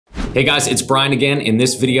Hey guys, it's Brian again. In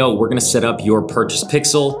this video, we're gonna set up your purchase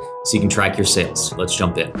pixel so you can track your sales. Let's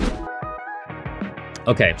jump in.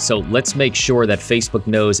 Okay, so let's make sure that Facebook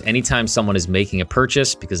knows anytime someone is making a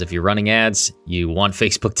purchase, because if you're running ads, you want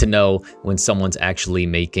Facebook to know when someone's actually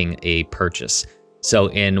making a purchase. So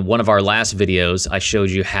in one of our last videos, I showed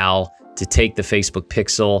you how to take the Facebook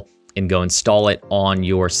pixel and go install it on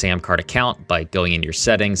your SamCart account by going in your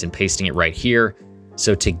settings and pasting it right here.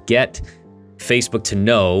 So to get Facebook to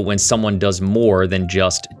know when someone does more than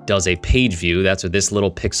just does a page view, that's what this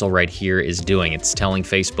little pixel right here is doing. It's telling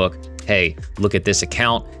Facebook, hey, look at this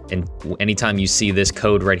account, and anytime you see this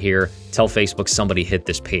code right here, tell Facebook somebody hit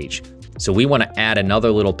this page. So we want to add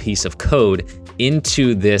another little piece of code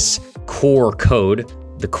into this core code,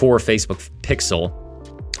 the core Facebook pixel,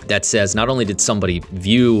 that says not only did somebody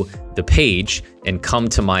view the page and come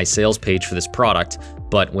to my sales page for this product,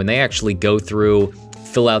 but when they actually go through,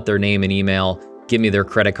 fill out their name and email, give me their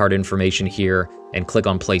credit card information here, and click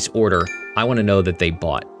on place order, I want to know that they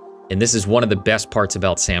bought. And this is one of the best parts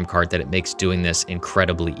about SamCart, that it makes doing this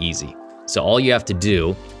incredibly easy. So all you have to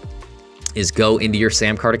do is go into your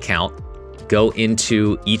SamCart account, go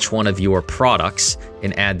into each one of your products,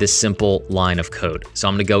 and add this simple line of code. So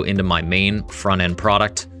I'm going to go into my main front-end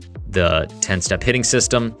product, the 10-step hitting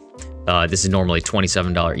system. This is normally a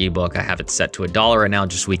 $27 ebook. I have it set to $1 right now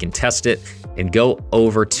just so we can test it, and go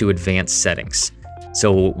over to advanced settings.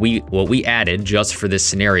 So what we added just for this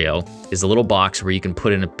scenario is a little box where you can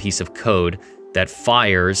put in a piece of code that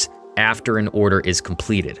fires after an order is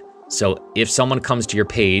completed. So if someone comes to your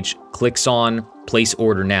page, clicks on place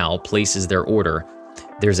order now, places their order,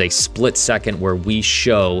 there's a split second where we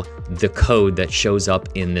show the code that shows up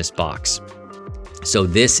in this box. So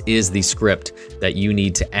this is the script that you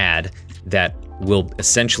need to add that will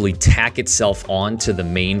essentially tack itself on to the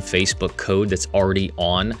main Facebook code that's already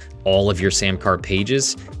on all of your SamCart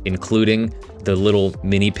pages, including the little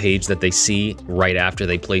mini page that they see right after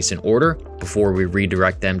they place an order, before we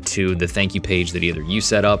redirect them to the thank you page that either you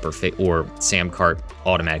set up or SamCart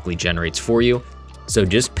automatically generates for you. So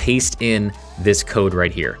just paste in this code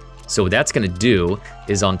right here. So what that's gonna do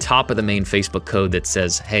is, on top of the main Facebook code that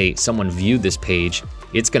says, hey, someone viewed this page,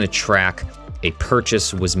 it's gonna track a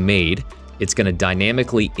purchase was made. It's going to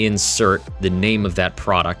dynamically insert the name of that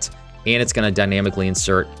product, and it's going to dynamically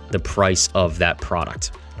insert the price of that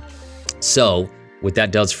product. So what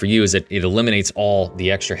that does for you is it eliminates all the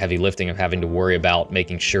extra heavy lifting of having to worry about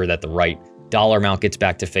making sure that the right dollar amount gets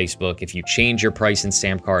back to Facebook. If you change your price in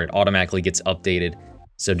SamCart, it automatically gets updated.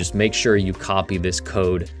 So just make sure you copy this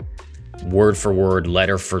code word for word,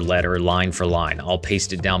 letter for letter, line for line. I'll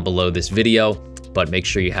paste it down below this video, but make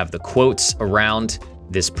sure you have the quotes around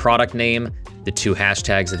this product name, the 2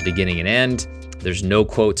 hashtags at the beginning and end. There's no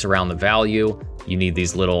quotes around the value. You need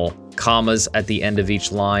these little commas at the end of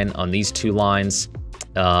each line on these 2 lines.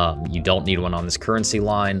 You don't need one on this currency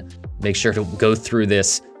line. Make sure to go through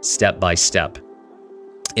this step by step.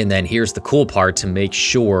 And then here's the cool part to make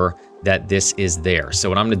sure that this is there. So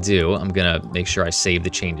what I'm gonna do, I'm gonna make sure I save the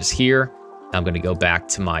changes here. I'm gonna go back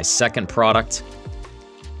to my second product,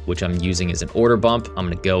 which I'm using as an order bump. I'm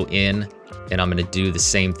gonna go in and I'm gonna do the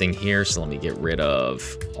same thing here. So let me get rid of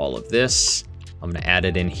all of this. I'm gonna add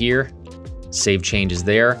it in here, save changes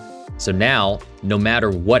there. So now, no matter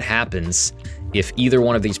what happens, if either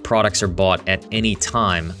one of these products are bought at any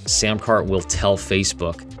time, SamCart will tell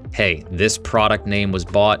Facebook, hey, this product name was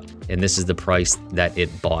bought and this is the price that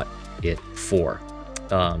it bought it for.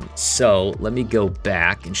 So let me go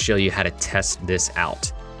back and show you how to test this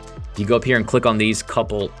out. If you go up here and click on these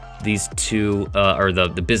 2, or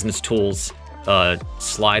the business tools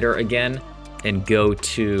slider again, and go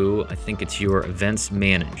to, I think it's your events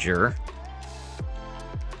manager,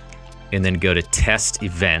 and then go to test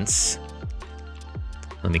events.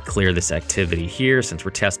 Let me clear this activity here since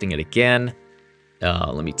we're testing it again.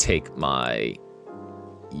 Let me take my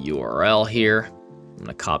URL here. I'm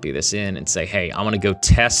gonna copy this in and say, hey, I wanna go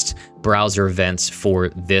test browser events for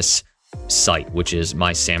this site, which is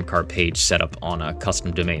my SamCart page set up on a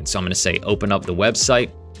custom domain. So I'm going to say open up the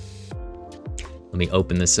website. Let me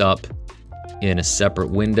open this up in a separate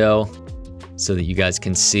window so that you guys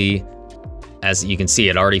can see. As you can see,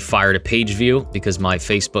 it already fired a page view because my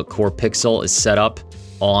Facebook core pixel is set up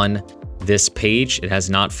on this page. It has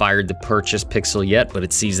not fired the purchase pixel yet, but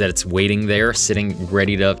it sees that it's waiting there, sitting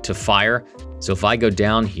ready to fire. So if I go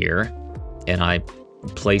down here and I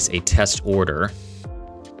place a test order,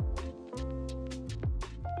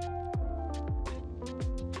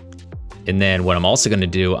 and then what I'm also going to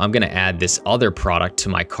do, I'm going to add this other product to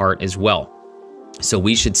my cart as well. So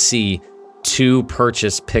we should see 2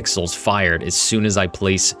 purchase pixels fired as soon as I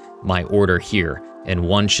place my order here. and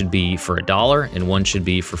one should be for $1 and one should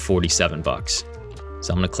be for 47 bucks.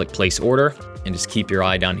 So I'm gonna click place order and just keep your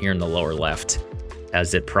eye down here in the lower left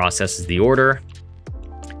as it processes the order.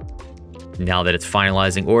 Now that it's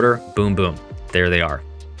finalizing order, boom, boom, there they are.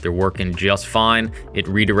 They're working just fine. It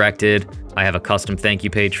redirected. I have a custom thank you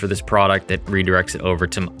page for this product that redirects it over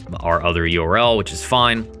to our other URL, which is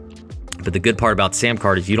fine. But the good part about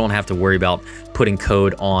SamCart is you don't have to worry about putting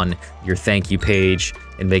code on your thank you page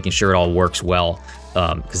and making sure it all works well,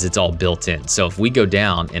 because it's all built in. So if we go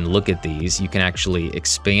down and look at these, you can actually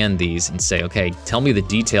expand these and say, okay, tell me the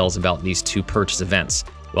details about these two purchase events.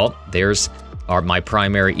 Well, there's my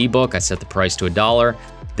primary ebook. I set the price to $1.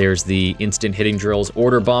 There's the instant hitting drills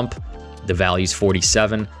order bump. The value's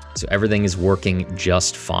 47. So everything is working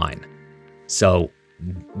just fine. So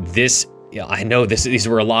this, I know these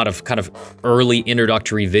were a lot of kind of early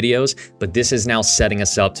introductory videos, but this is now setting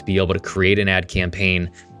us up to be able to create an ad campaign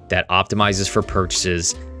that optimizes for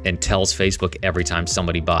purchases and tells Facebook every time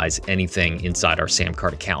somebody buys anything inside our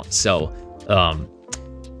SamCart account. So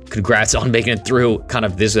congrats on making it through kind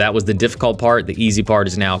of this. That was the difficult part. The easy part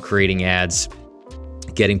is now creating ads,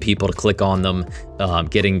 getting people to click on them,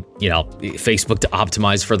 getting Facebook to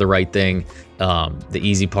optimize for the right thing. The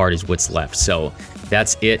easy part is what's left. So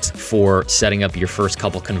that's it for setting up your first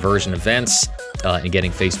couple conversion events and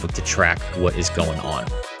getting Facebook to track what is going on.